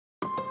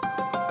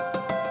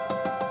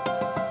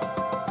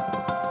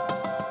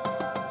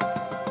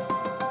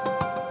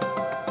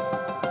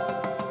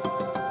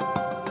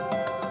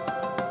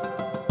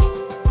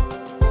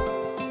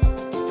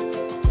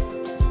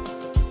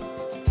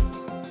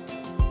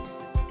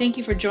Thank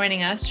you for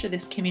joining us for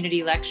this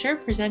community lecture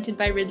presented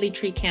by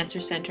Ridley-Tree Cancer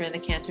Center and the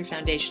Cancer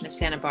Foundation of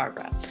Santa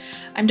Barbara.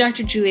 I'm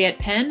Dr. Juliet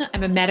Penn.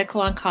 I'm a medical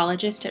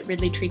oncologist at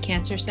Ridley-Tree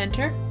Cancer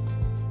Center.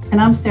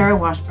 And I'm Sarah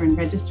Washburn,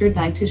 registered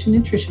dietitian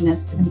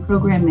nutritionist and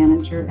program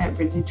manager at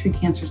Ridley-Tree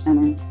Cancer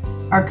Center.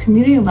 Our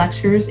community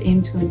lectures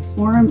aim to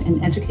inform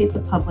and educate the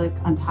public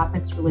on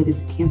topics related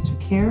to cancer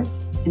care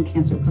and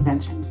cancer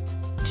prevention.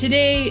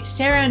 Today,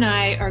 Sarah and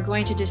I are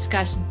going to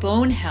discuss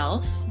bone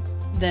health,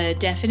 the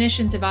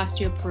definitions of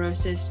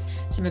osteoporosis,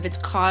 some of its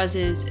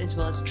causes, as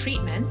well as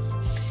treatments,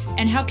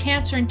 and how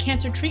cancer and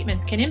cancer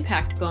treatments can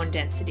impact bone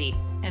density,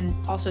 and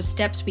also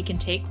steps we can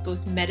take,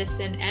 both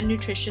medicine and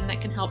nutrition,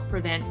 that can help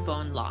prevent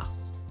bone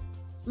loss.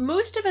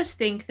 Most of us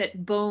think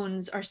that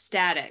bones are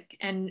static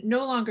and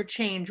no longer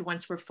change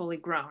once we're fully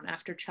grown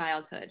after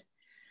childhood.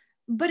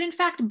 But in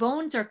fact,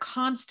 bones are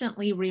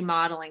constantly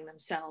remodeling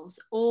themselves.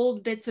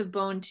 Old bits of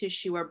bone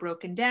tissue are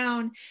broken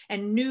down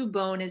and new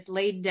bone is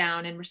laid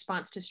down in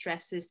response to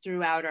stresses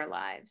throughout our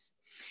lives.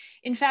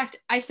 In fact,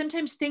 I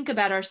sometimes think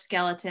about our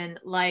skeleton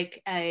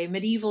like a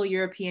medieval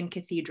European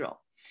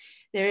cathedral.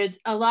 There is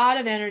a lot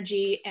of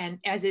energy and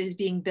as it is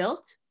being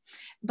built,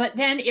 but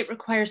then it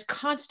requires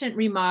constant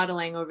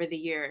remodeling over the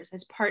years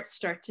as parts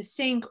start to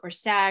sink or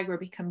sag or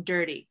become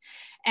dirty.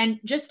 And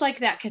just like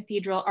that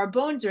cathedral, our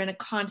bones are in a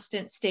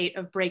constant state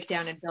of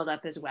breakdown and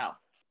buildup as well.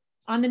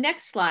 On the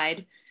next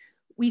slide,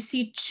 we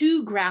see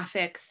two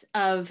graphics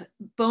of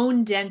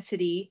bone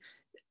density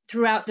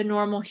throughout the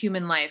normal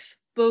human life,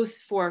 both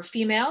for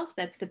females,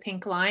 that's the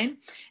pink line,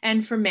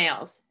 and for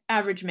males,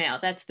 average male,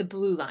 that's the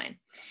blue line.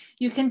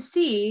 You can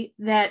see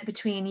that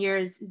between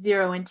years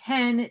 0 and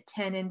 10,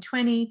 10 and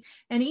 20,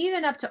 and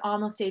even up to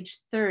almost age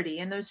 30,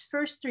 in those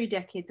first 3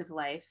 decades of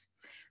life,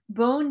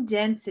 bone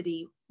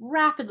density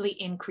rapidly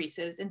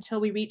increases until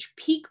we reach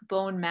peak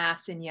bone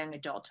mass in young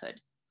adulthood.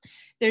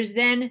 There's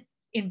then,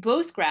 in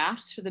both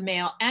graphs, for the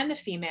male and the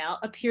female,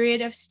 a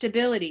period of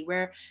stability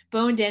where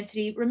bone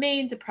density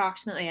remains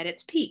approximately at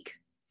its peak.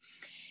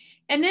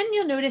 And then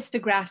you'll notice the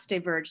graphs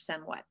diverge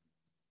somewhat.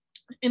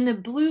 In the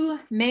blue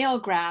male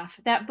graph,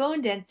 that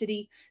bone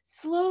density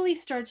slowly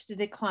starts to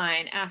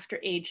decline after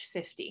age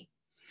 50.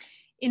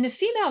 In the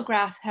female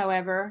graph,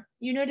 however,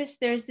 you notice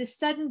there's this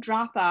sudden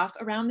drop off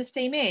around the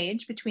same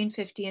age, between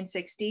 50 and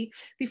 60,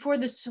 before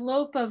the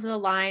slope of the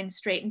line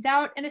straightens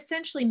out and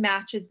essentially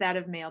matches that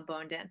of male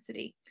bone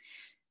density.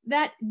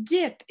 That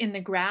dip in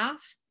the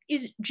graph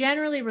is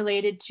generally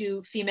related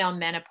to female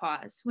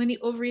menopause, when the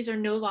ovaries are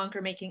no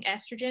longer making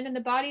estrogen and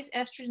the body's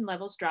estrogen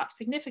levels drop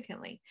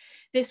significantly.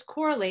 This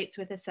correlates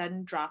with a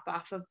sudden drop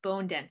off of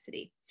bone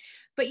density.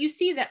 But you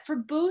see that for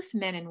both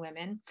men and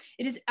women,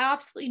 it is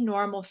absolutely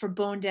normal for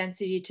bone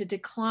density to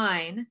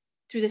decline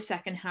through the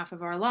second half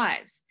of our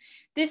lives.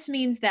 This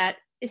means that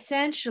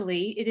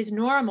essentially it is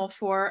normal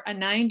for a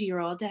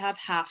 90-year-old to have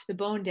half the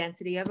bone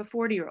density of a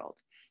 40-year-old.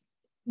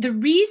 The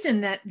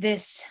reason that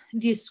this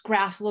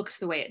graph looks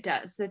the way it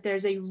does, that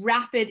there's a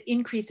rapid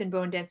increase in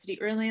bone density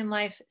early in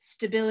life,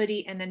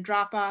 stability, and then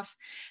drop off,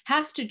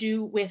 has to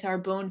do with our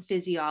bone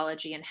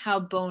physiology and how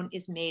bone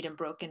is made and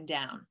broken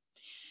down.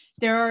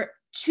 There are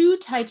 2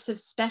 types of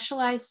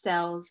specialized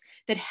cells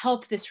that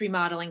help this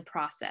remodeling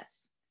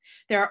process.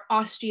 There are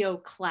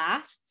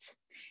osteoclasts,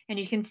 and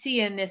you can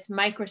see in this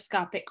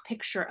microscopic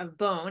picture of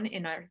bone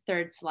in our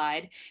 3rd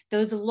slide,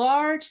 those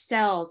large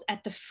cells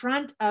at the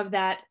front of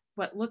that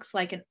what looks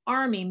like an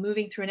army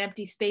moving through an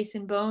empty space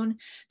in bone,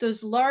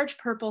 those large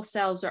purple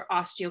cells are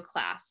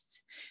osteoclasts.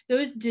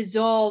 Those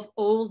dissolve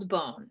old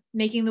bone,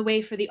 making the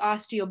way for the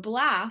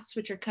osteoblasts,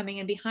 which are coming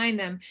in behind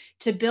them,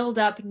 to build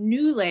up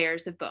new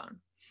layers of bone.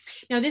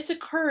 Now, this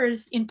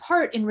occurs in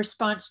part in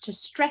response to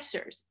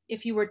stressors.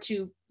 If you were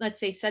to, let's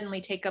say,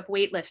 suddenly take up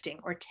weightlifting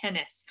or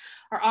tennis,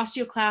 our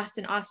osteoclasts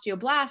and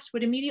osteoblasts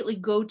would immediately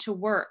go to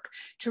work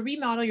to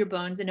remodel your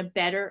bones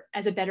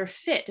as a better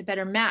fit, a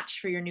better match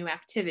for your new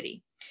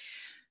activity.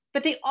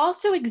 But they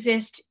also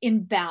exist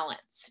in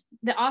balance.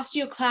 The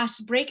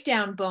osteoclasts break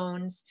down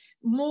bones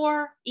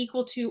more,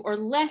 equal to, or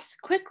less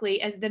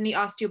quickly than the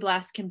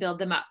osteoblasts can build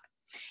them up.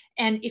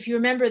 And if you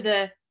remember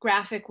the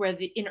graphic where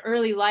in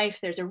early life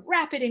there's a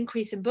rapid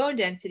increase in bone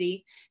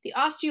density, the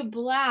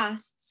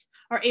osteoblasts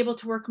are able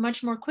to work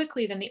much more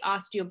quickly than the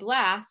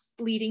osteoblasts,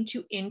 leading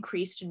to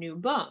increased new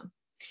bone.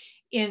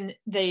 In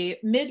the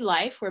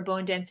midlife, where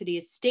bone density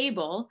is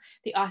stable,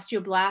 the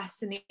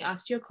osteoblasts and the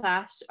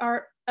osteoclasts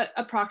are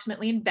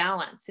approximately in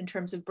balance in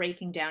terms of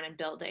breaking down and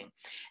building.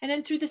 And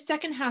then through the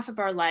second half of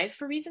our life,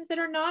 for reasons that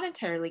are not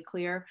entirely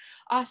clear,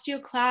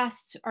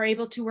 osteoclasts are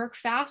able to work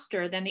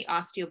faster than the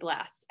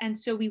osteoblasts. And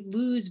so we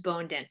lose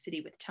bone density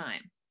with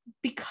time.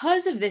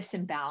 Because of this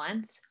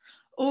imbalance,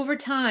 over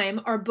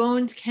time, our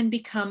bones can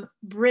become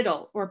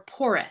brittle or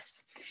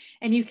porous.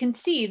 And you can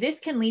see this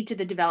can lead to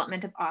the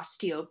development of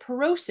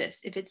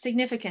osteoporosis if it's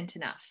significant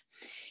enough.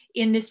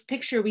 In this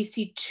picture, we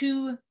see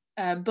 2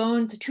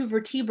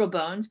 vertebral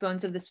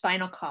bones of the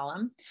spinal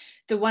column.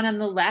 The one on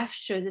the left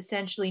shows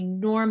essentially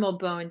normal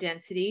bone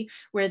density,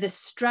 where the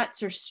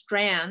struts or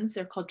strands,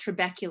 they're called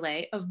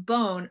trabeculae, of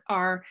bone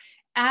are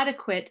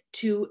adequate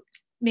to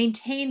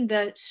maintain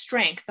the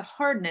strength, the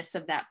hardness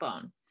of that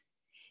bone.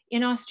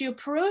 In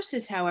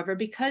osteoporosis, however,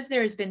 because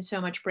there has been so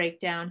much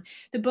breakdown,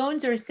 the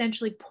bones are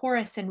essentially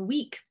porous and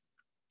weak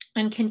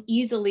and can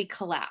easily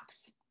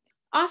collapse.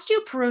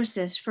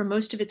 Osteoporosis, for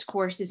most of its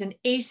course, is an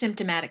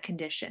asymptomatic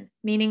condition,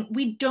 meaning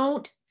we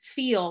don't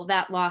feel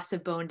that loss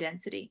of bone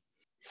density.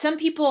 Some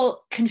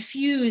people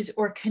confuse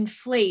or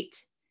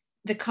conflate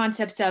the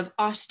concepts of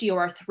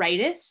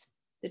osteoarthritis.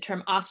 The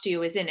term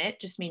osteo is in it,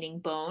 just meaning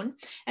bone.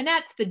 And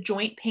that's the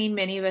joint pain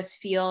many of us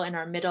feel in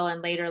our middle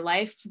and later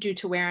life due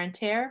to wear and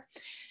tear,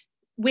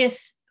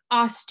 with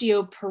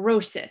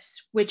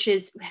osteoporosis, which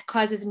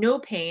causes no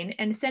pain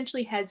and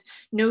essentially has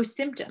no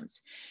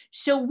symptoms.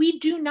 So we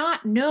do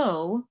not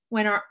know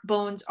when our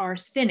bones are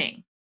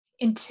thinning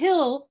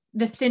until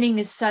the thinning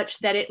is such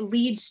that it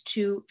leads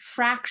to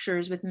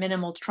fractures with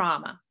minimal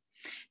trauma.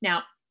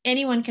 Now,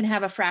 anyone can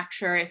have a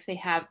fracture if they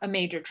have a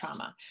major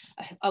trauma,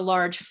 a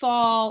large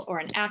fall or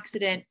an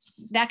accident.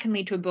 That can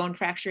lead to a bone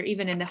fracture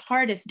even in the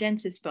hardest,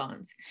 densest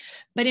bones.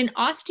 But in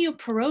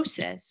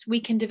osteoporosis,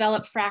 we can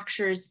develop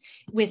fractures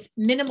with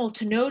minimal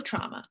to no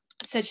trauma,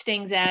 such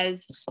things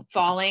as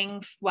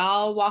falling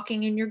while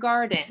walking in your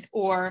garden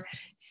or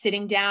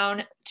sitting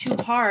down too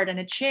hard on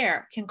a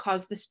chair can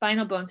cause the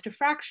spinal bones to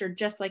fracture,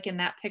 just like in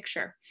that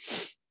picture.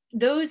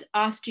 Those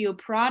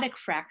osteoporotic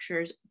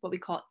fractures, what we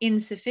call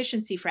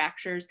insufficiency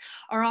fractures,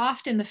 are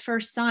often the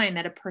first sign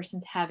that a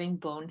person's having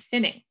bone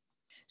thinning.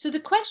 So the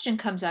question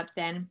comes up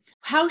then,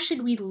 how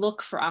should we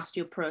look for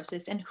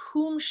osteoporosis and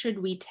whom should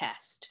we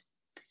test?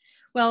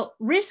 Well,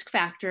 risk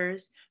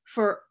factors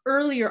for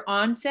earlier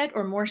onset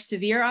or more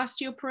severe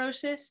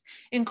osteoporosis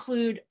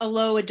include a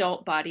low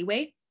adult body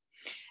weight.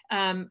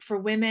 For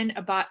women,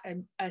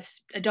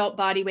 adult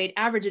body weight,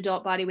 average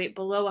adult body weight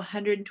below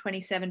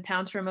 127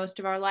 pounds for most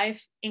of our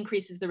life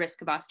increases the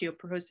risk of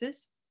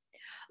osteoporosis.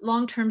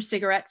 Long-term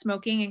cigarette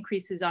smoking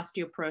increases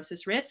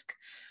osteoporosis risk.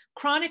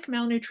 Chronic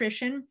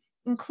malnutrition,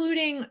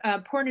 including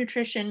poor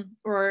nutrition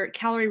or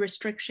calorie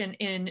restriction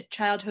in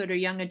childhood or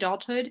young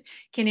adulthood,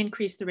 can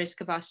increase the risk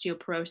of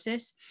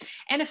osteoporosis,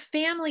 and a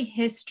family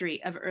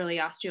history of early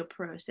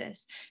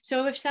osteoporosis.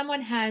 So if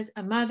someone has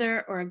a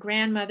mother or a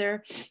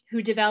grandmother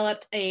who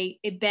developed a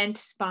bent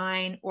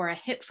spine or a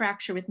hip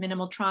fracture with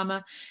minimal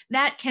trauma,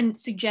 that can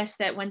suggest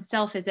that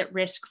oneself is at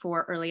risk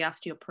for early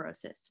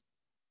osteoporosis.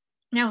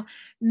 Now,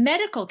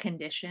 medical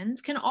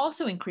conditions can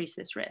also increase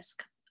this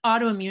risk.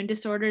 Autoimmune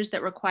disorders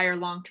that require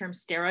long-term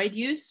steroid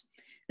use.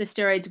 The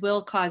steroids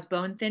will cause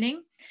bone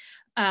thinning.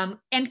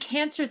 And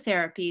cancer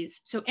therapies.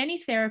 So any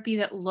therapy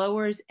that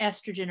lowers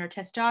estrogen or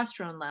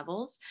testosterone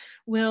levels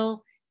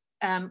will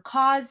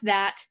cause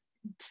that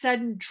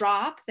sudden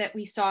drop that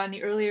we saw in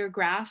the earlier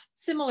graph,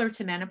 similar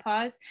to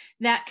menopause,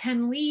 that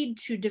can lead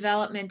to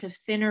development of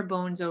thinner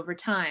bones over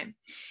time.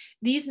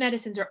 These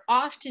medicines are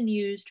often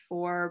used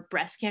for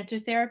breast cancer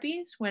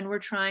therapies when we're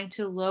trying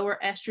to lower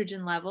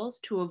estrogen levels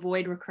to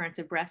avoid recurrence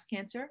of breast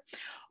cancer,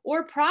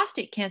 or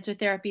prostate cancer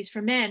therapies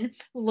for men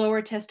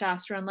lower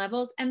testosterone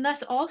levels and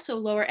thus also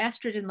lower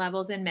estrogen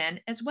levels in men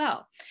as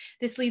well.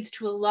 This leads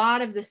to a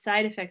lot of the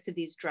side effects of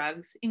these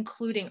drugs,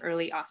 including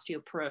early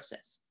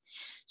osteoporosis.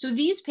 So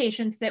these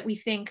patients that we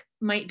think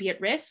might be at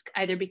risk,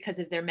 either because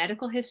of their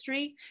medical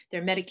history,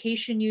 their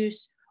medication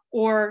use,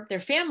 or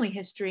their family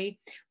history,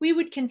 we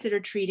would consider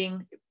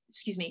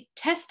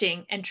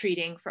testing and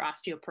treating for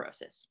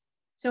osteoporosis.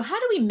 So how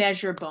do we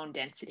measure bone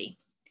density?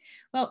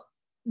 Well,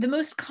 the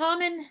most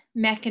common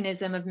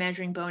mechanism of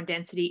measuring bone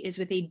density is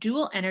with a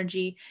dual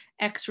energy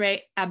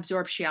X-ray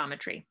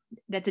absorptiometry.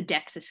 That's a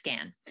DEXA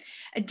scan.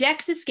 A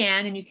DEXA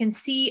scan, and you can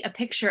see a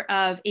picture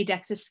of a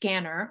DEXA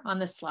scanner on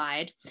the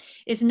slide,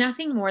 is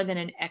nothing more than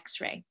an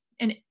X-ray.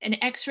 An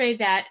X-ray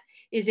that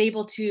is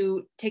able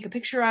to take a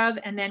picture of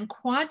and then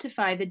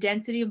quantify the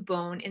density of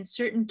bone in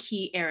certain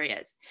key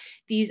areas.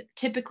 These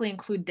typically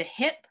include the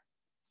hip,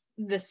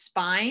 the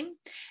spine,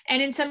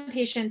 and in some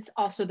patients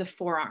also the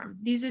forearm.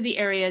 These are the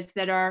areas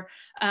that are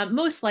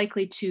most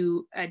likely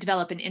to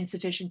develop an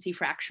insufficiency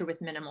fracture with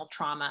minimal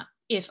trauma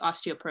if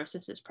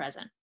osteoporosis is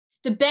present.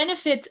 The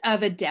benefits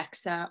of a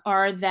DEXA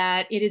are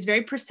that it is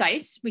very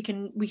precise. We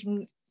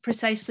can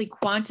precisely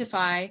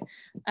quantify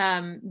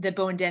the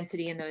bone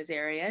density in those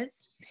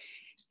areas.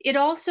 It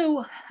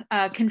also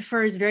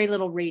confers very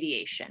little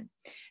radiation.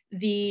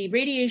 The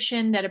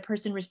radiation that a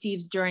person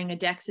receives during a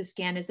DEXA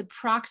scan is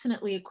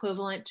approximately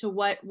equivalent to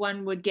what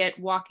one would get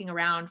walking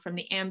around from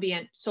the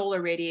ambient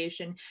solar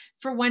radiation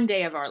for 1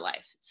 day of our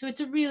life. So it's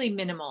a really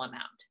minimal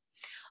amount.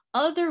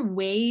 Other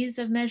ways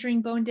of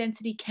measuring bone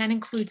density can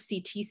include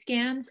CT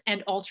scans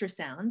and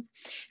ultrasounds.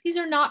 These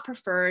are not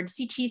preferred.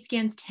 CT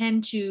scans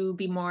tend to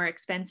be more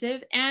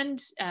expensive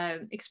and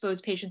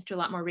expose patients to a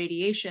lot more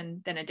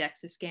radiation than a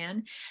DEXA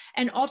scan,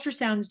 and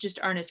ultrasounds just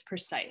aren't as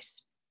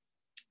precise.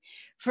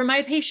 For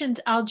my patients,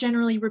 I'll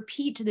generally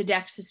repeat the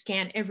DEXA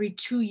scan every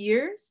 2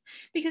 years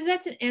because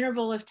that's an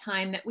interval of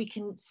time that we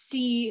can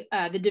see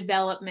the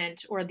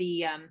development or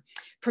the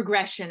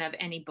progression of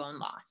any bone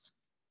loss.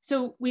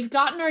 So we've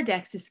gotten our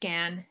DEXA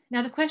scan.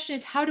 Now the question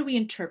is, how do we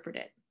interpret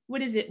it?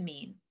 What does it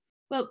mean?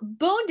 Well,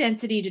 bone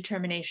density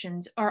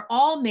determinations are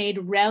all made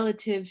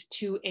relative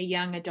to a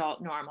young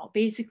adult normal.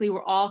 Basically,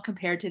 we're all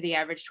compared to the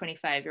average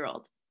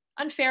 25-year-old.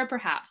 Unfair,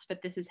 perhaps,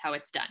 but this is how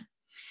it's done.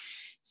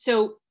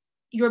 So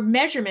your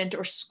measurement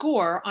or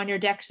score on your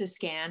DEXA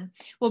scan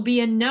will be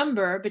a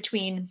number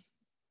between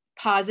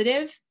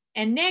positive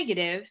and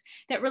negative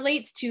that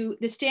relates to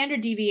the standard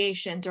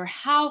deviations or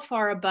how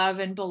far above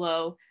and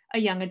below a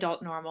young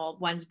adult normal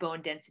one's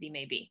bone density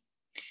may be.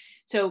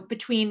 So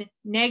between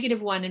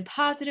 -1 and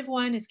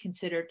 +1 is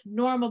considered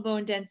normal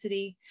bone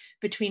density.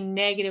 Between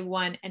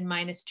 -1 and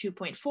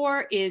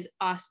 -2.4 is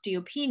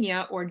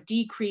osteopenia or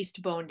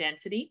decreased bone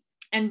density.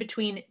 And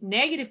between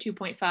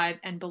 -2.5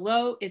 and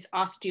below is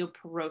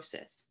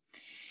osteoporosis.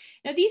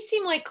 Now, these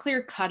seem like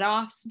clear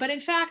cutoffs, but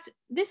in fact,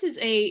 this is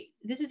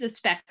a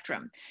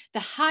spectrum. The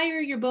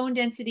higher your bone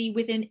density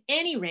within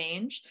any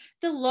range,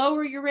 the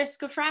lower your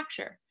risk of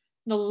fracture.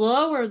 The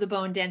lower the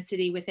bone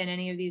density within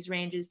any of these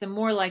ranges, the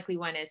more likely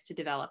one is to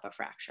develop a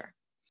fracture.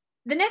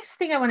 The next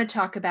thing I want to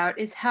talk about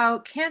is how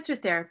cancer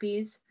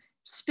therapies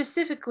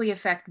specifically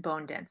affect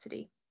bone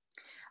density.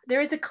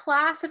 There is a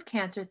class of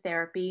cancer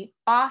therapy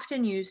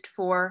often used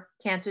for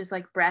cancers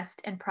like breast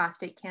and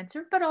prostate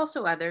cancer, but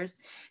also others,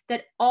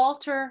 that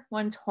alter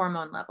one's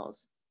hormone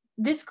levels.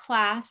 This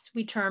class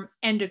we term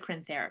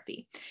endocrine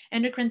therapy.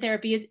 Endocrine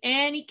therapy is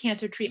any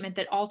cancer treatment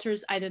that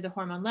alters either the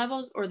hormone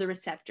levels or the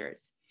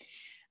receptors.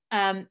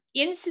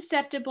 In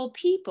susceptible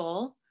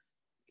people,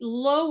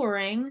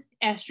 lowering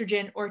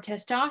estrogen or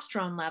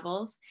testosterone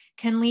levels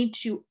can lead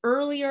to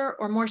earlier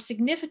or more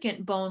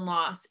significant bone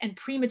loss and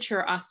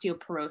premature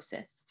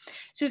osteoporosis.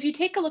 So if you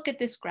take a look at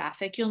this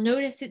graphic, you'll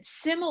notice it's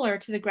similar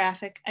to the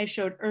graphic I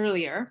showed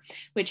earlier,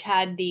 which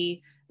had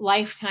the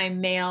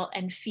lifetime male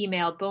and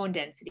female bone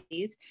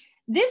densities.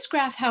 This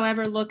graph,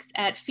 however, looks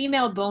at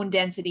female bone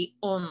density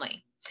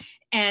only.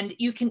 And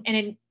you can,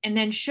 and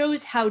then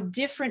shows how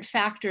different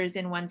factors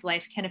in one's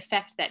life can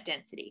affect that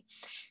density.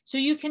 So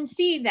you can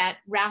see that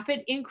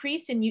rapid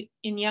increase in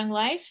young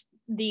life,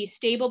 the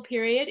stable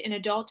period in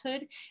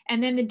adulthood,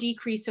 and then the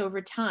decrease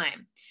over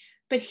time.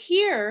 But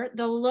here,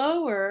 the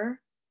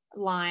lower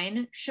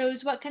line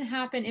shows what can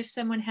happen if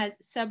someone has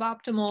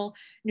suboptimal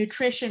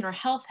nutrition or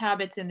health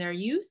habits in their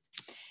youth.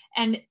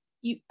 And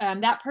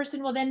that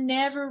person will then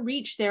never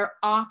reach their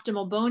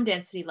optimal bone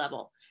density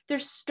level. They're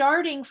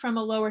starting from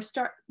a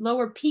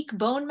lower peak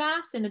bone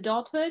mass in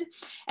adulthood.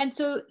 And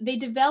so they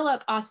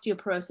develop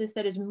osteoporosis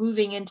that is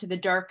moving into the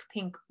dark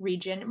pink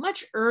region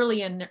much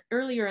earlier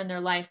in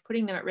their life,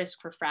 putting them at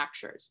risk for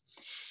fractures.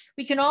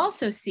 We can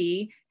also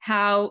see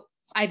how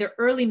either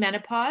early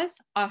menopause,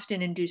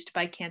 often induced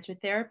by cancer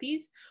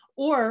therapies,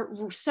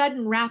 or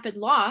sudden rapid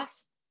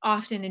loss,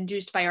 often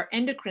induced by our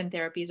endocrine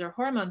therapies or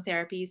hormone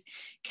therapies,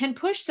 can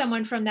push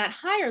someone from that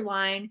higher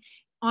line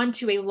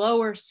onto a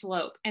lower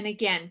slope, and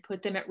again,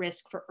 put them at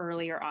risk for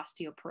earlier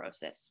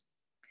osteoporosis.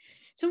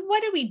 So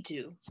what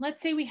do?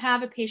 Let's say we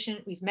have a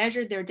patient, we've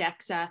measured their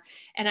DEXA,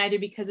 and either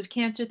because of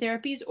cancer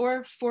therapies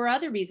or for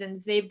other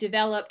reasons, they've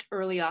developed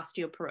early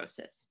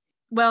osteoporosis.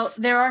 Well,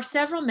 there are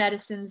several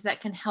medicines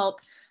that can help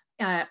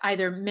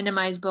either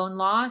minimize bone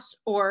loss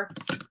or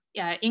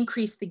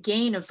increase the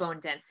gain of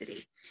bone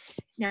density.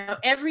 Now,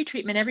 every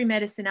treatment, every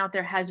medicine out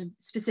there has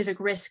specific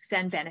risks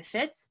and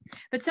benefits,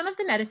 but some of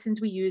the medicines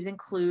we use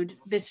include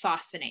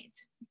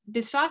bisphosphonates.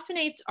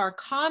 Bisphosphonates are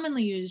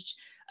commonly used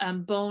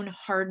bone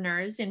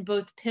hardeners in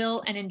both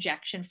pill and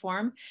injection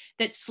form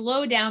that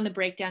slow down the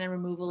breakdown and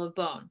removal of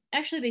bone.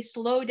 Actually, they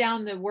slow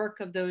down the work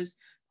of those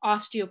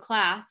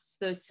osteoclasts,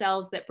 those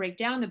cells that break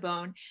down the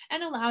bone,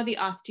 and allow the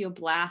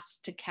osteoblasts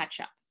to catch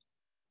up.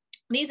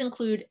 These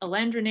include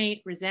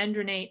alendronate,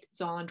 risendronate,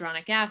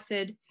 zoledronic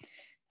acid.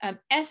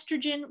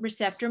 Estrogen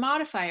receptor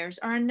modifiers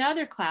are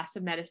another class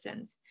of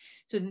medicines.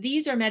 So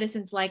these are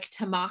medicines like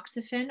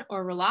tamoxifen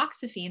or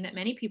raloxifene that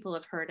many people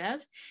have heard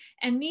of.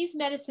 And these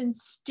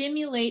medicines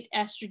stimulate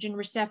estrogen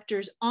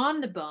receptors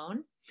on the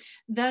bone,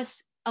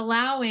 thus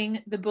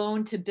allowing the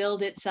bone to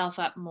build itself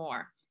up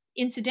more.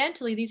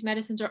 Incidentally, these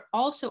medicines are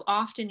also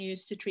often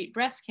used to treat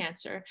breast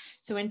cancer.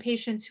 So in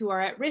patients who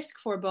are at risk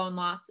for bone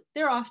loss,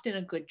 they're often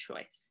a good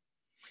choice.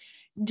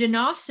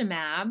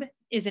 Denosumab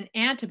is an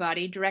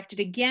antibody directed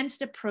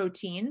against a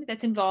protein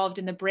that's involved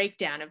in the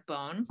breakdown of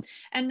bone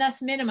and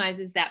thus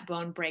minimizes that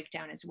bone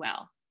breakdown as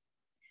well.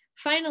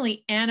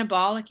 Finally,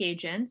 anabolic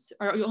agents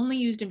are only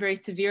used in very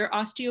severe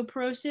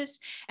osteoporosis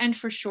and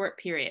for short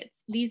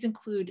periods. These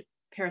include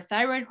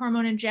parathyroid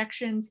hormone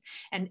injections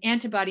and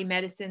antibody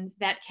medicines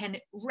that can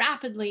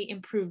rapidly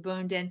improve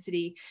bone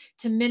density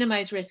to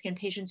minimize risk in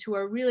patients who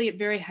are really at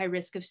very high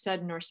risk of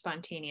sudden or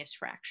spontaneous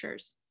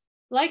fractures.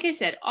 Like I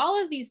said,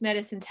 all of these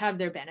medicines have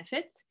their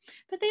benefits,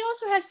 but they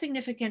also have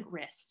significant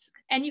risks.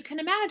 And you can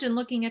imagine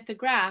looking at the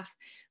graph,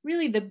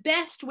 really the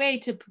best way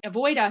to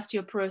avoid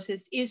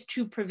osteoporosis is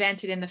to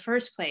prevent it in the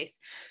first place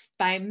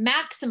by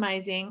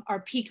maximizing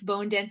our peak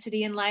bone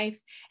density in life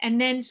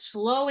and then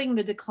slowing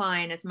the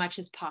decline as much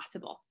as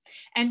possible.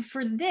 And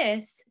for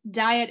this,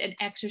 diet and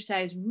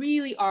exercise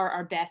really are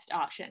our best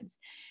options.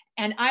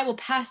 And I will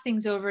pass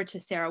things over to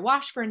Sarah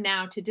Washburn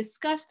now to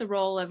discuss the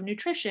role of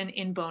nutrition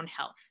in bone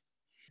health.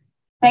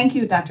 Thank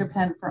you, Dr.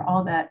 Penn, for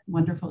all that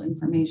wonderful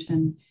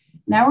information.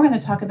 Now we're going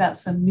to talk about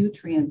some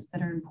nutrients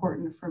that are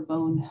important for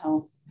bone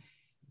health.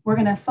 We're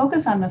going to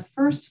focus on the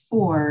first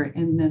four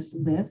in this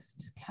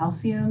list: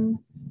 calcium,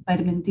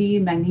 vitamin D,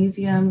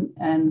 magnesium,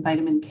 and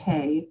vitamin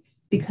K,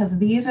 because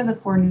these are the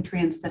four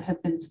nutrients that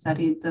have been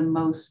studied the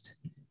most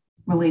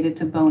related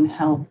to bone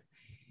health.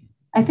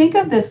 I think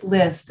of this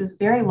list, this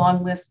very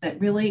long list that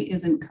really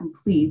isn't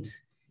complete,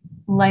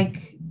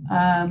 like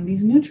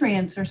these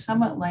nutrients are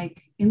somewhat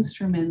like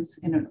instruments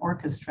in an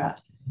orchestra.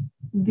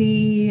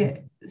 The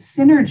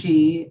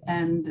synergy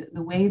and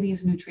the way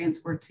these nutrients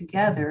work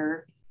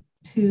together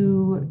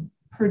to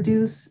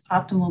produce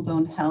optimal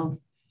bone health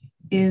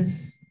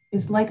is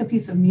like a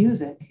piece of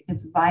music.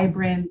 It's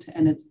vibrant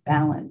and it's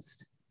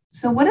balanced.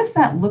 So what does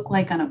that look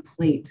like on a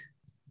plate?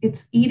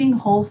 It's eating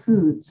whole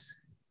foods.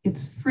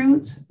 It's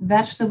fruits,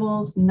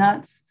 vegetables,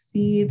 nuts,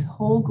 seeds,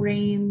 whole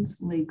grains,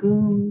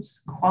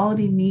 legumes,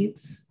 quality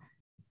meats,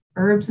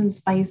 herbs and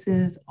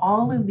spices.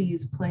 All of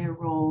these play a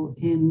role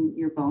in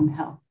your bone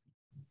health.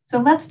 So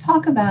let's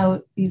talk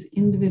about these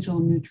individual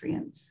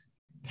nutrients.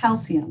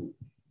 Calcium.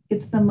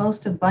 It's the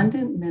most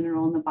abundant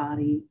mineral in the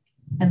body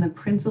and the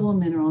principal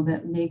mineral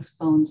that makes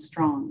bones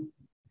strong.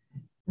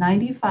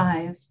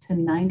 95 to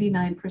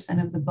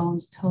 99% of the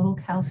bone's total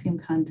calcium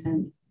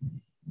content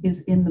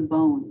is in the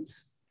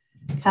bones.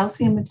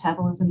 Calcium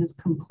metabolism is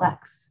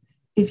complex.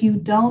 If you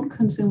don't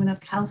consume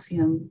enough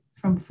calcium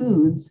from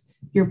foods,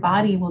 your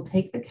body will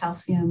take the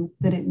calcium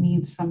that it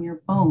needs from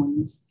your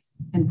bones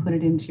and put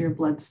it into your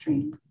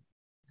bloodstream.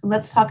 So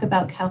let's talk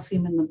about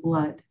calcium in the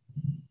blood.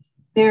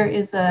 There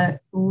is a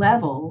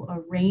level,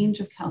 a range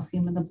of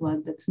calcium in the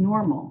blood that's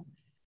normal,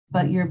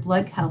 but your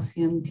blood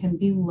calcium can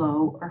be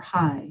low or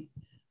high.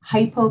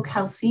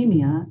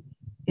 Hypocalcemia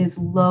is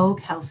low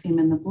calcium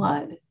in the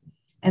blood,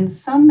 and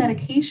some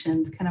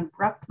medications can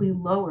abruptly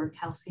lower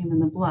calcium in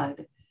the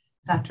blood.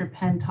 Dr.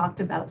 Penn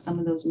talked about some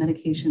of those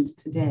medications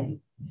today.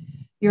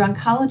 Your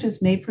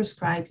oncologist may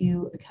prescribe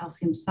you a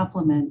calcium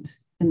supplement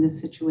in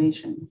this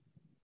situation.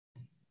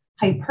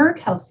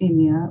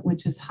 Hypercalcemia,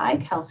 which is high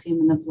calcium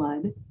in the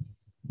blood,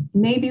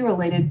 may be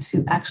related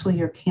to actually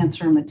your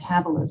cancer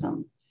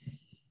metabolism.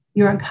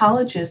 Your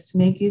oncologist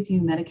may give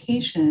you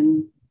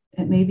medication,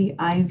 it may be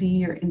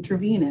IV or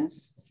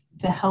intravenous,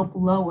 to help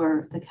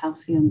lower the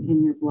calcium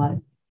in your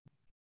blood.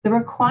 The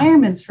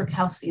requirements for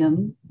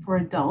calcium for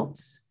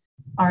adults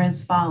are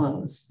as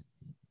follows.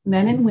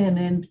 Men and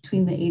women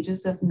between the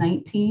ages of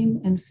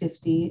 19 and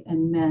 50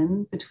 and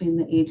men between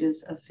the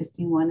ages of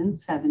 51 and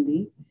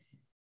 70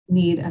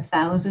 need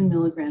 1,000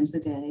 milligrams a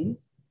day.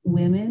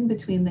 Women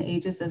between the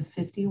ages of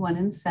 51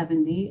 and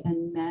 70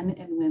 and men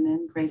and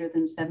women greater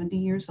than 70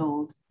 years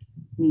old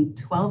need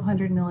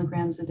 1,200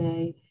 milligrams a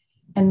day.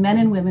 And men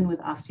and women with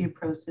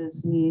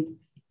osteoporosis need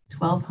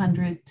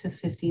 1,200 to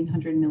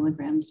 1,500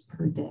 milligrams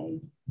per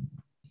day.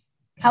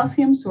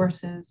 Calcium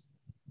sources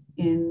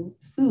in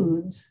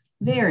foods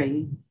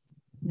vary.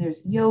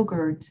 There's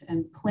yogurt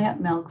and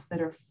plant milks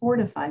that are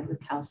fortified with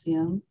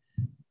calcium,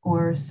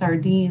 or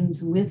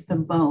sardines with the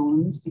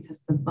bones, because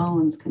the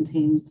bones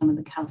contain some of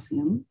the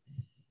calcium.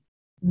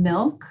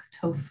 Milk,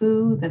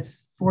 tofu,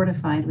 that's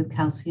fortified with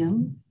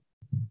calcium.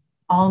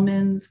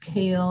 Almonds,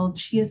 kale,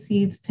 chia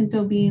seeds,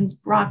 pinto beans,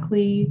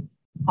 broccoli,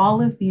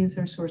 all of these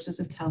are sources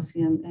of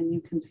calcium, and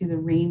you can see the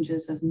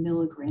ranges of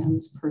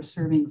milligrams per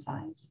serving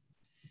size.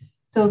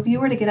 So if you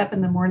were to get up in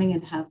the morning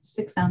and have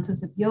 6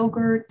 ounces of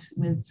yogurt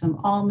with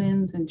some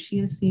almonds and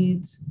chia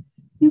seeds,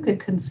 you could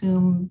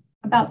consume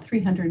about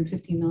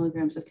 350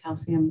 milligrams of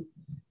calcium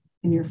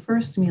in your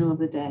first meal of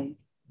the day.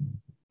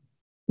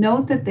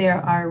 Note that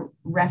there are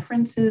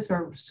references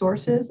or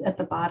sources at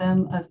the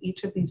bottom of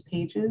each of these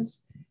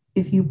pages.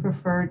 If you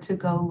prefer to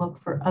go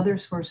look for other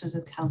sources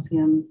of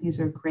calcium, these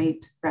are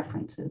great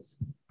references.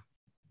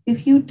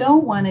 If you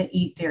don't want to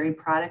eat dairy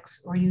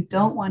products, or you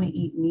don't want to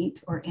eat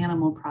meat or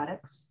animal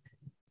products,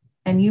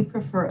 and you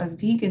prefer a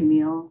vegan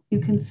meal, you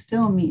can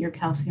still meet your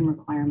calcium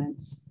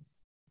requirements.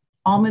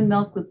 Almond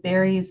milk with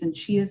berries and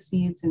chia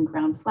seeds and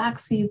ground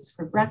flax seeds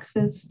for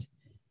breakfast.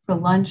 For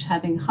lunch,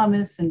 having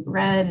hummus and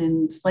bread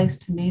and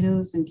sliced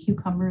tomatoes and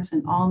cucumbers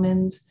and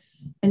almonds.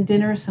 And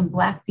dinner, some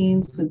black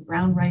beans with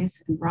brown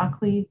rice and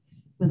broccoli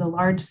with a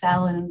large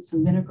salad and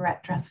some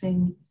vinaigrette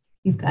dressing.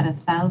 You've got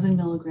 1,000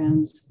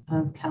 milligrams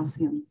of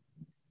calcium.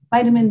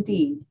 Vitamin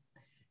D.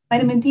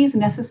 Vitamin D is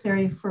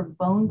necessary for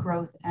bone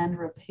growth and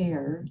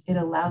repair. It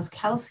allows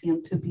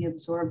calcium to be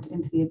absorbed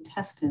into the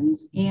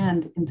intestines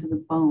and into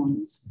the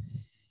bones.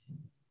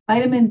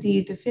 Vitamin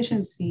D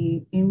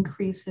deficiency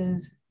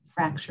increases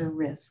fracture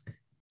risk.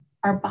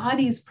 Our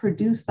bodies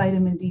produce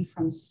vitamin D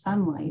from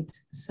sunlight.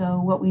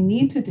 So what we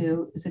need to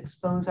do is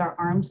expose our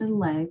arms and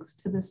legs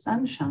to the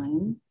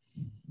sunshine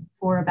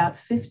for about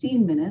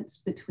 15 minutes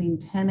between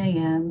 10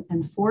 a.m.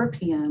 and 4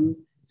 p.m.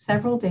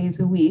 several days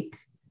a week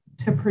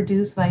to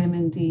produce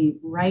vitamin D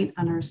right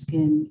on our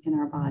skin in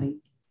our body.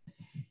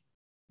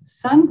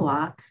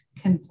 Sunblock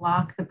can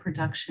block the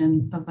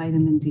production of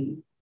vitamin D.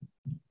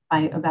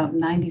 by about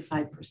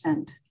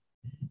 95%.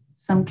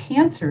 Some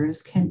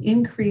cancers can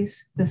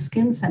increase the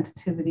skin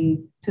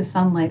sensitivity to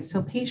sunlight,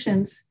 so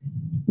patients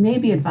may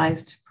be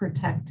advised to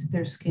protect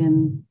their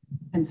skin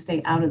and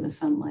stay out of the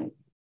sunlight,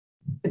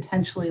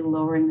 potentially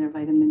lowering their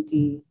vitamin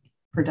D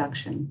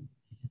production.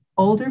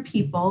 Older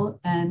people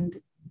and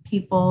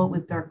people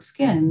with dark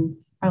skin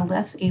are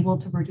less able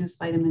to produce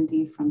vitamin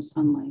D from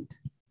sunlight.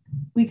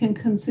 We can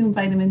consume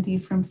vitamin D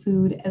from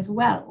food as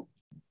well.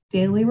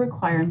 Daily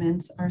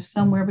requirements are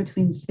somewhere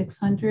between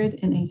 600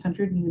 and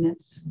 800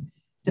 units,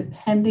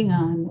 depending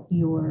on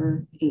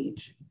your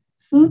age.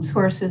 Food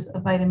sources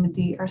of vitamin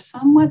D are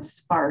somewhat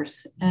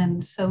sparse,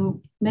 and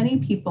so many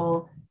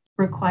people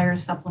require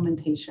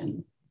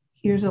supplementation.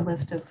 Here's a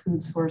list of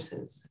food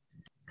sources.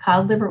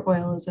 Cod liver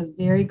oil is a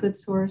very good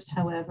source.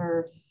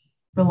 However,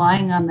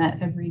 relying on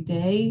that every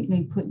day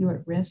may put you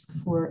at risk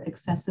for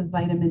excessive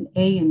vitamin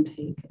A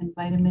intake, and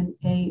vitamin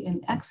A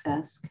in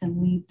excess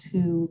can lead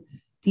to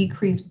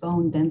decreased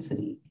bone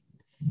density.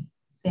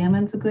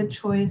 Salmon's a good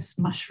choice,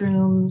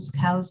 mushrooms,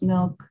 cow's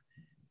milk,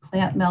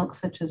 plant milk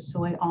such as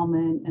soy,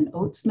 almond, and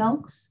oats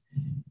milks,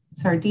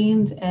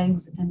 sardines,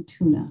 eggs, and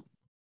tuna.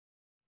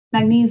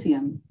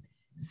 Magnesium.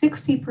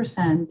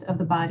 60% of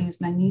the body's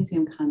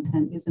magnesium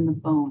content is in the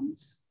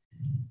bones.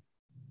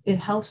 It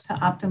helps to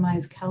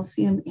optimize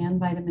calcium and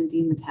vitamin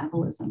D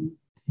metabolism.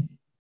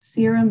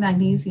 Serum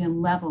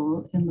magnesium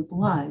level in the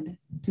blood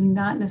do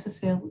not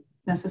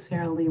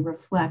necessarily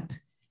reflect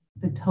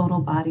the total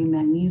body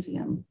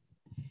magnesium.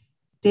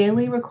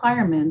 Daily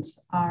requirements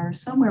are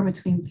somewhere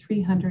between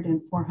 300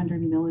 and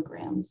 400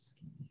 milligrams.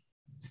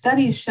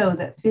 Studies show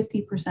that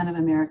 50% of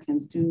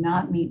Americans do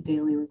not meet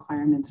daily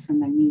requirements for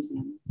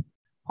magnesium.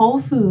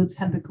 Whole foods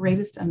have the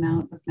greatest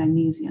amount of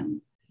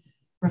magnesium.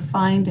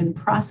 Refined and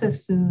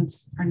processed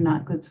foods are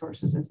not good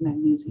sources of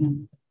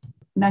magnesium.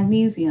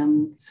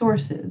 Magnesium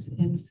sources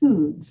in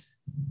foods: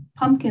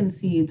 pumpkin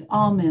seeds,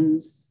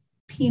 almonds,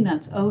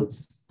 peanuts,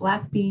 oats,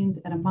 black beans,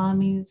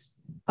 edamames,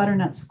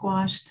 butternut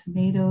squash,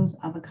 tomatoes,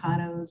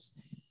 avocados.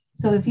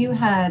 So if you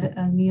had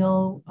a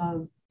meal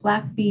of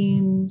black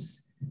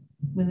beans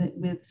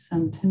with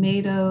some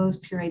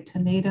tomatoes, pureed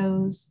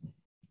tomatoes,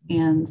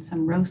 and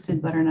some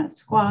roasted butternut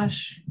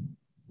squash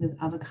with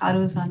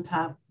avocados on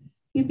top,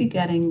 you'd be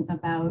getting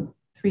about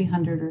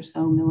 300 or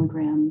so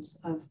milligrams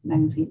of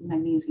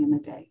magnesium a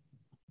day.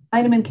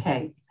 Vitamin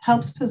K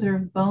helps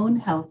preserve bone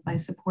health by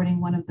supporting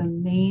one of the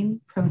main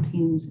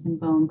proteins in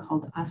bone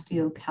called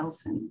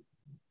osteocalcin.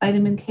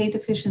 Vitamin K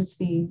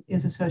deficiency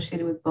is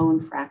associated with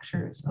bone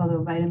fractures,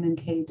 although vitamin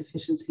K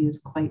deficiency is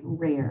quite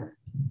rare.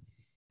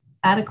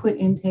 Adequate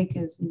intake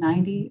is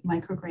 90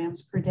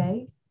 micrograms per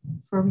day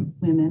for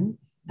women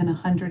and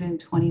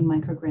 120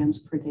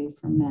 micrograms per day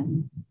for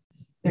men.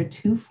 There are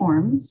two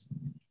forms: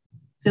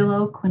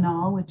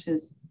 phylloquinol, which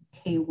is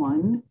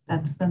K1,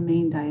 that's the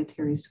main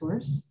dietary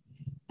source,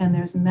 and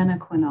there's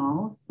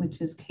menaquinol,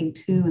 which is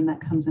K2, and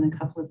that comes in a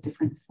couple of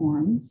different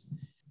forms.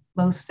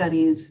 Most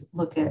studies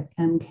look at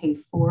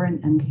MK4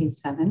 and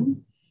MK7,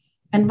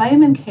 and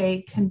vitamin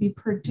K can be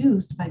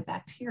produced by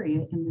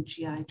bacteria in the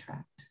GI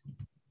tract.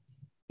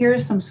 Here are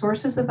some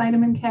sources of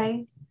vitamin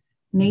K.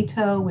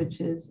 Natto, which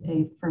is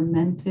a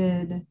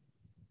fermented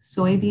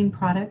soybean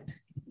product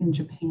in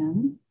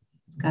Japan.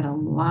 It's got a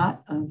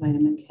lot of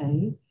vitamin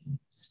K.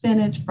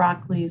 Spinach,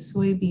 broccoli,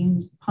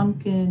 soybeans,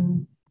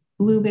 pumpkin,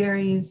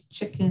 blueberries,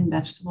 chicken,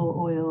 vegetable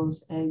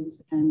oils,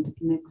 eggs, and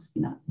mixed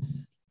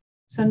nuts.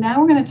 So now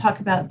we're going to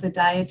talk about the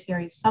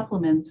dietary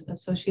supplements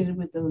associated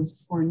with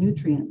those four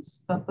nutrients.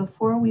 But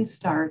before we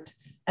start,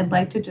 I'd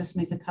like to just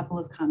make a couple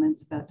of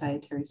comments about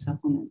dietary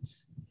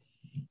supplements.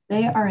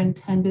 They are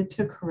intended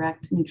to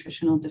correct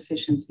nutritional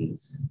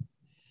deficiencies.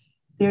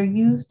 They're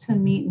used to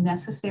meet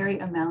necessary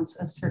amounts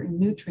of certain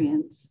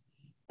nutrients.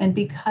 And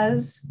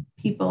because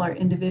people are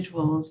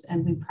individuals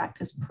and we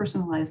practice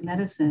personalized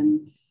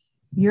medicine,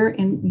 your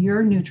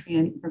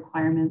nutrient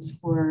requirements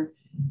for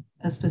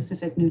a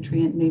specific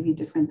nutrient may be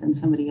different than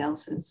somebody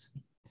else's.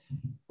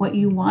 What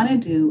you want to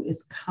do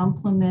is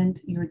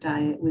complement your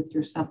diet with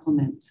your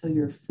supplement. So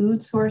your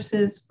food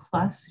sources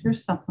plus your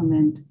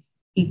supplement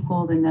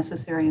equal the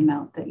necessary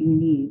amount that you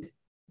need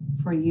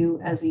for you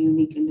as a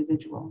unique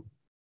individual.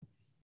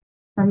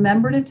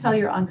 Remember to tell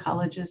your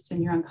oncologist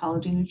and your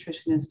oncology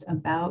nutritionist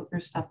about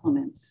your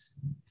supplements,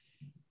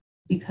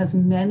 because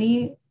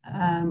many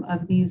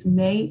of these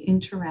may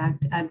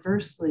interact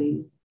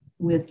adversely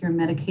with your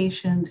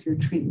medications, your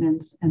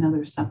treatments, and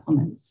other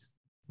supplements.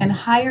 And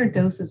higher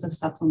doses of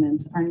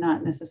supplements are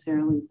not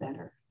necessarily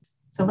better.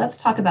 So let's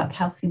talk about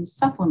calcium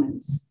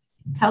supplements.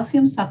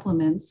 Calcium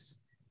supplements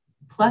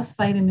plus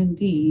vitamin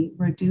D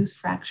reduce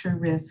fracture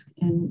risk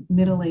in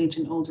middle-aged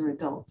and older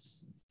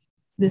adults.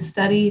 This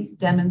study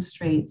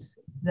demonstrates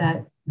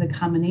that the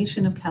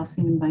combination of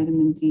calcium and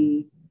vitamin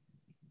D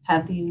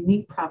have the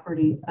unique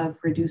property of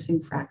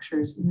reducing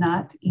fractures,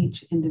 not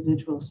each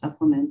individual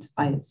supplement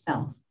by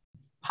itself.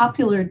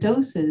 Popular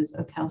doses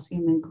of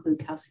calcium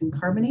include calcium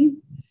carbonate,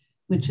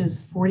 which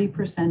is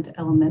 40%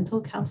 elemental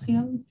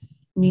calcium,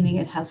 meaning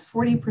it has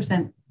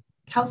 40%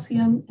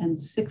 calcium and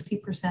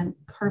 60%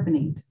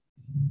 carbonate.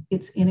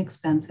 It's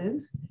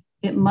inexpensive.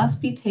 It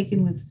must be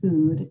taken with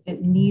food.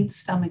 It needs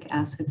stomach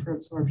acid for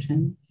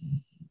absorption.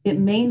 It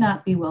may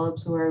not be well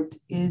absorbed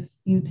if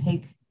you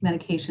take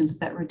medications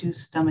that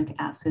reduce stomach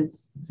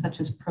acids, such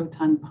as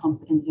proton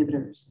pump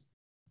inhibitors.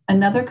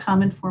 Another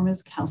common form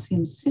is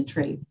calcium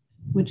citrate,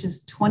 which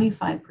is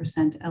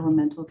 25%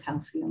 elemental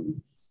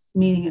calcium,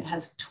 meaning it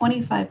has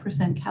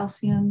 25%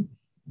 calcium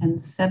and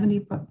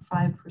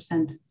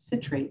 75%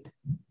 citrate.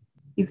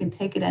 You can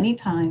take it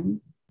anytime.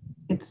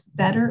 It's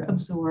better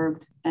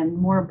absorbed and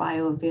more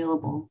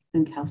bioavailable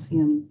than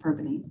calcium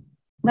carbonate.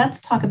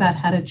 Let's talk about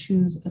how to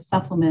choose a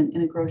supplement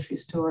in a grocery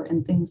store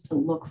and things to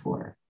look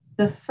for.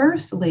 The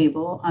first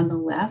label on the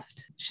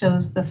left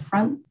shows the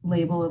front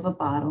label of a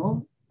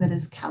bottle that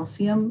is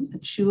calcium, a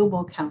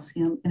chewable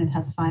calcium, and it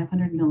has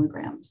 500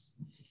 milligrams.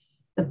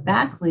 The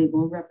back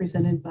label,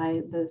 represented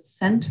by the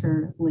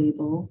center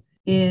label,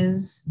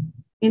 is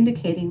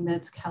indicating that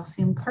it's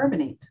calcium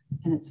carbonate,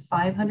 and it's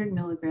 500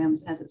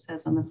 milligrams as it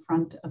says on the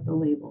front of the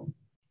label.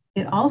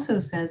 It also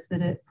says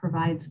that it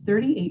provides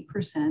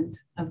 38%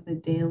 of the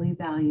daily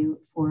value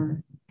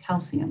for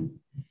calcium.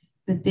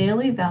 The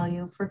daily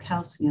value for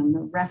calcium,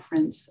 the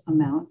reference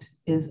amount,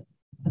 is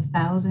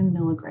 1,000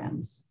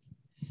 milligrams.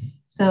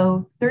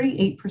 So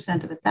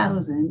 38% of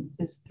 1,000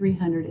 is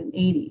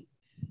 380.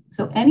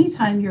 So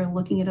anytime you're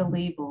looking at a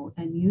label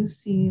and you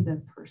see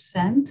the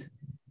percent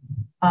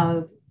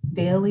of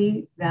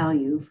daily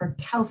value for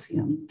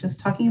calcium, just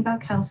talking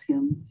about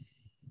calcium,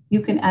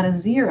 you can add a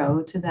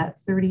 0 to that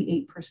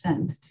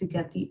 38% to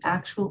get the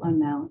actual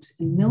amount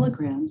in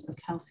milligrams of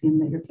calcium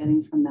that you're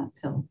getting from that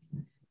pill,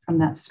 from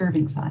that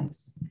serving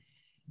size.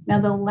 Now,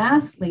 the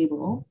last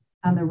label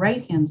on the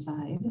right-hand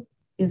side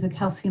is a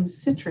calcium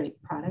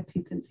citrate product.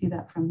 You can see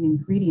that from the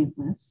ingredient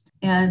list.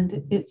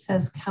 And it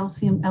says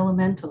calcium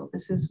elemental.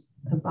 This is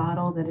a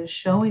bottle that is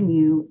showing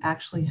you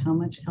actually how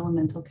much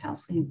elemental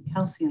calcium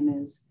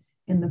is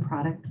in the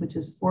product, which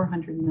is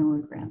 400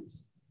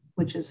 milligrams,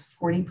 which is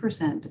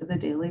 40% of the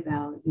daily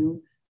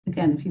value.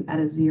 Again, if you add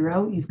a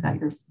 0, you've got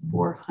your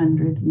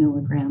 400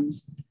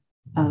 milligrams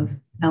of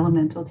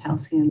elemental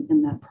calcium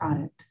in that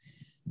product.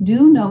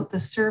 Do note the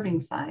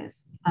serving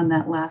size on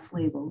that last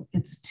label.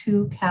 It's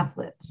 2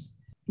 caplets.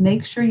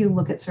 Make sure you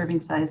look at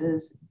serving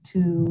sizes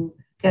to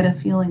get a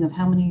feeling of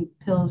how many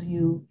pills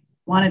you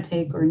want to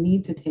take or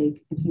need to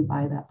take if you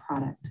buy that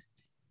product.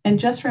 And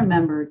just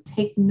remember,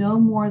 take no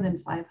more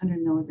than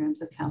 500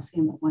 milligrams of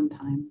calcium at one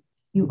time.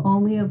 You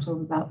only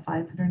absorb about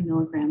 500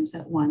 milligrams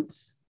at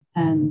once,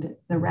 and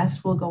the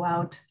rest will go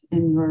out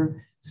in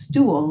your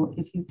stool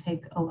if you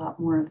take a lot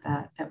more of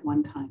that at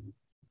one time.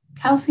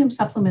 Calcium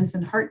supplements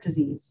in heart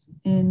disease.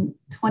 In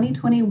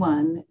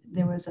 2021,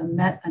 there was a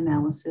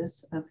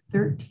meta-analysis of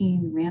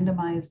 13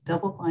 randomized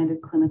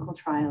double-blinded clinical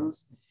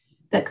trials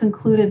that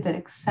concluded that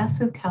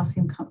excessive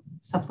calcium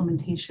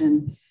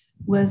supplementation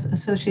was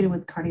associated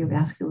with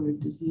cardiovascular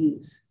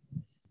disease.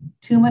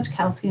 Too much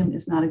calcium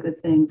is not a good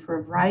thing for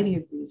a variety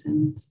of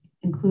reasons,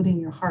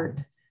 including your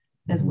heart,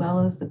 as well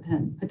as the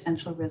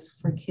potential risk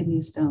for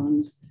kidney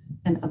stones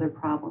and other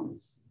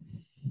problems.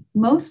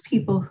 Most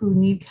people who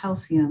need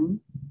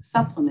calcium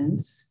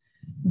supplements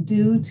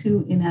due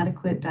to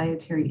inadequate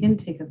dietary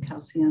intake of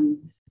calcium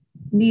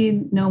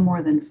need no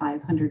more than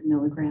 500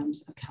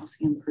 milligrams of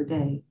calcium per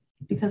day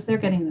because they're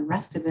getting the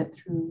rest of it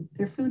through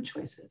their food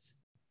choices.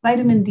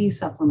 Vitamin D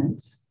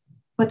supplements.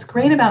 What's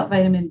great about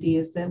vitamin D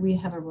is that we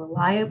have a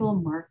reliable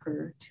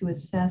marker to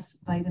assess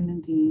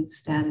vitamin D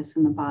status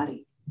in the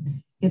body.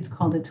 It's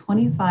called a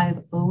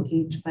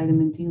 25-OH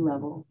vitamin D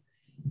level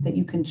that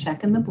you can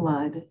check in the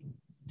blood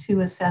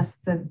to assess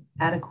the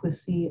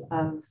adequacy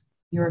of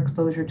your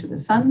exposure to the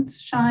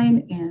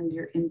sunshine and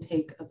your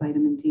intake of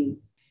vitamin D.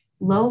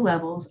 Low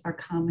levels are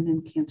common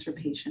in cancer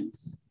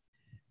patients.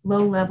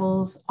 Low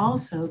levels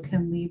also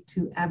can lead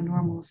to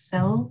abnormal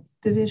cell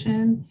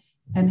division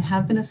and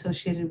have been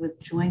associated with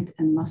joint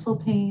and muscle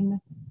pain,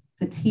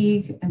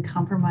 fatigue, and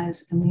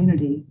compromised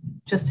immunity,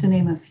 just to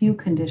name a few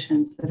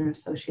conditions that are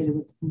associated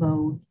with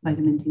low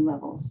vitamin D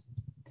levels.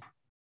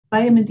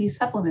 Vitamin D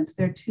supplements,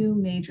 there are 2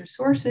 major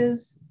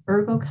sources: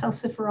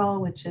 ergocalciferol,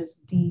 which is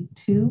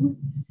D2,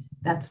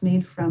 that's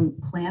made from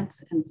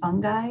plants and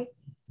fungi,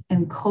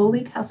 and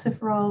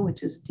cholecalciferol,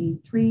 which is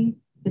D3,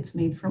 it's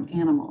made from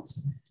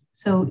animals.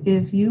 So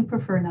if you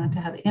prefer not to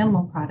have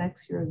animal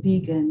products, you're a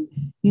vegan,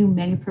 you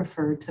may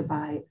prefer to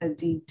buy a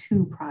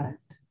D2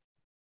 product.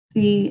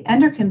 The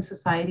Endocrine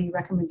Society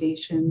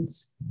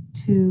recommendations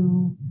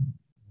to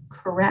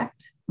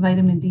correct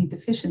vitamin D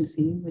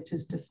deficiency, which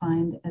is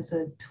defined as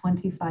a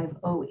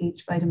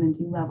 25-OH vitamin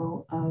D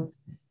level of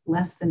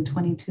less than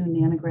 22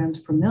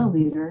 nanograms per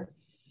milliliter,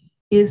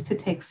 is to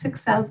take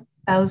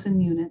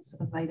 6,000 units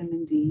of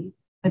vitamin D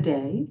a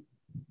day,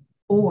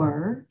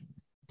 or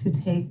to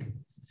take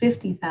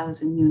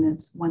 50,000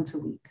 units once a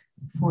week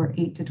for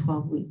 8 to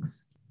 12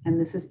 weeks. And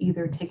this is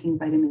either taking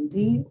vitamin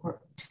D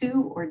or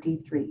 2 or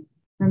D3.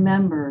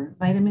 Remember,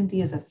 vitamin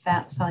D is a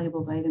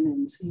fat-soluble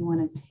vitamin, so you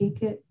want to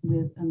take it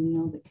with a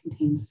meal that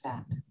contains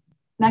fat.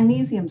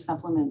 Magnesium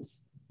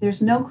supplements.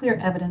 there's no clear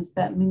evidence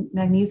that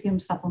magnesium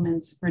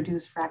supplements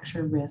reduce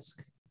fracture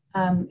risk.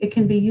 It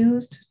can be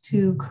used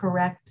to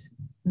correct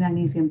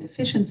magnesium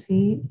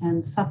deficiency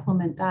and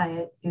supplement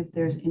diet if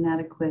there's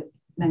inadequate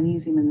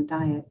magnesium in the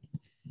diet.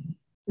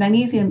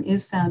 Magnesium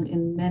is found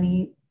in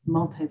many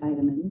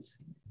multivitamins,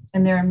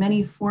 and there are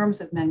many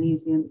forms of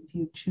magnesium if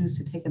you choose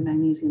to take a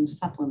magnesium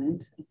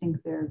supplement. I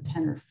think there are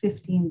 10 or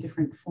 15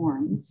 different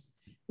forms.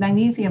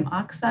 Magnesium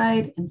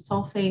oxide and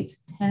sulfate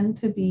tend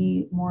to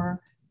be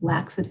more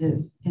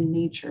laxative in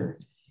nature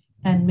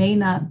and may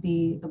not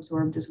be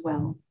absorbed as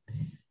well.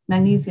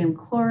 Magnesium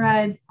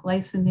chloride,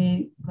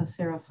 glycinate,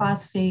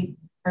 glycerophosphate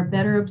are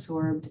better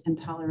absorbed and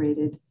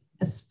tolerated,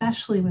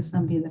 especially with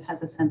somebody that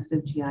has a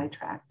sensitive GI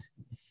tract.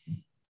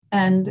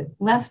 And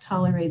less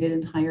tolerated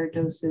in higher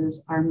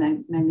doses are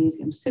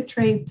magnesium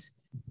citrate,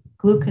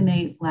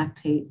 gluconate,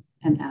 lactate,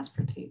 and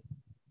aspartate.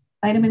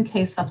 Vitamin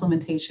K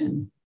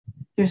supplementation.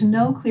 There's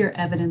no clear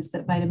evidence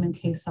that vitamin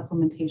K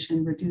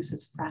supplementation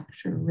reduces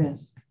fracture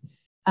risk.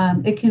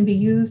 It can be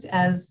used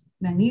as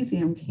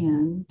magnesium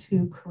can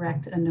to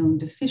correct a known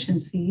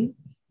deficiency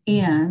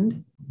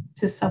and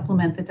to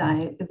supplement the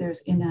diet if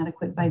there's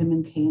inadequate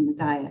vitamin K in the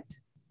diet.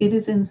 It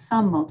is in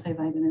some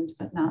multivitamins,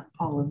 but not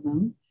all of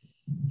them.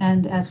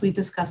 And as we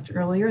discussed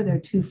earlier, there are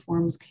two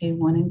forms,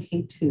 K1 and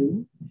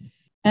K2.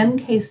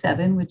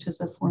 MK7, which is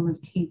a form of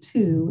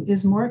K2,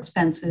 is more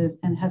expensive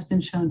and has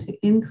been shown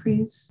to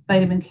increase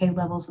vitamin K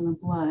levels in the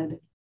blood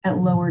at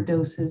lower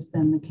doses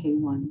than the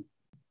K1.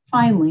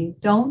 Finally,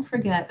 don't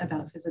forget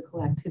about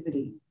physical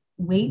activity.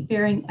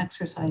 Weight-bearing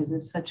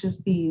exercises such as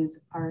these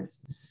are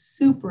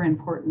super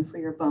important for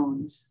your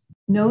bones.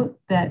 Note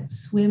that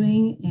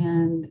swimming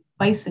and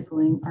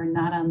bicycling are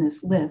not on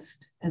this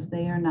list as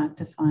they are not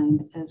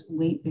defined as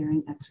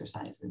weight-bearing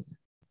exercises.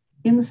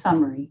 In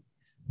summary,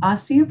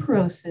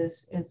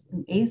 osteoporosis is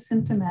an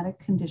asymptomatic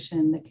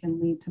condition that can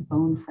lead to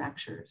bone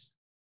fractures.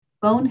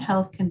 Bone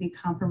health can be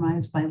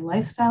compromised by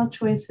lifestyle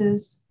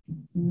choices,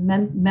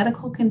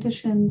 medical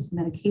conditions,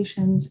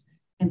 medications,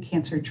 and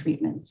cancer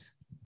treatments.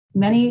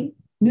 Many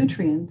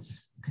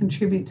nutrients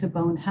contribute to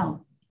bone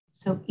health,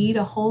 so eat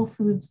a whole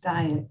foods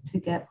diet to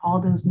get all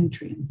those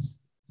nutrients.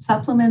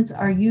 Supplements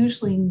are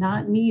usually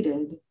not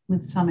needed,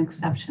 with some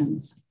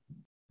exceptions.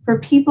 For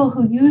people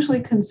who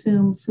usually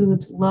consume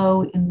foods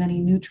low in many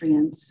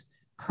nutrients,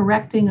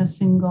 correcting a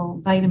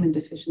single vitamin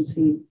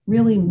deficiency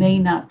really may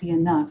not be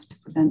enough to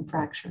prevent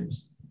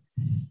fractures.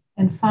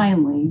 And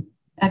finally,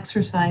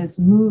 exercise,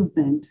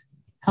 movement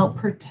help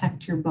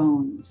protect your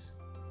bones.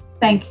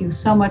 Thank you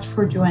so much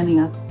for joining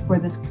us for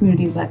this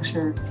community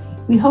lecture.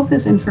 We hope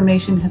this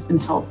information has been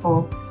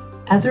helpful.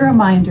 As a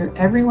reminder,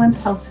 everyone's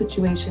health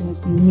situation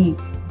is unique.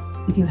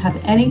 If you have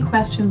any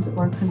questions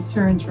or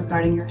concerns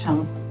regarding your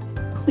health,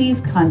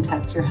 please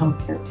contact your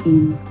healthcare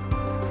team.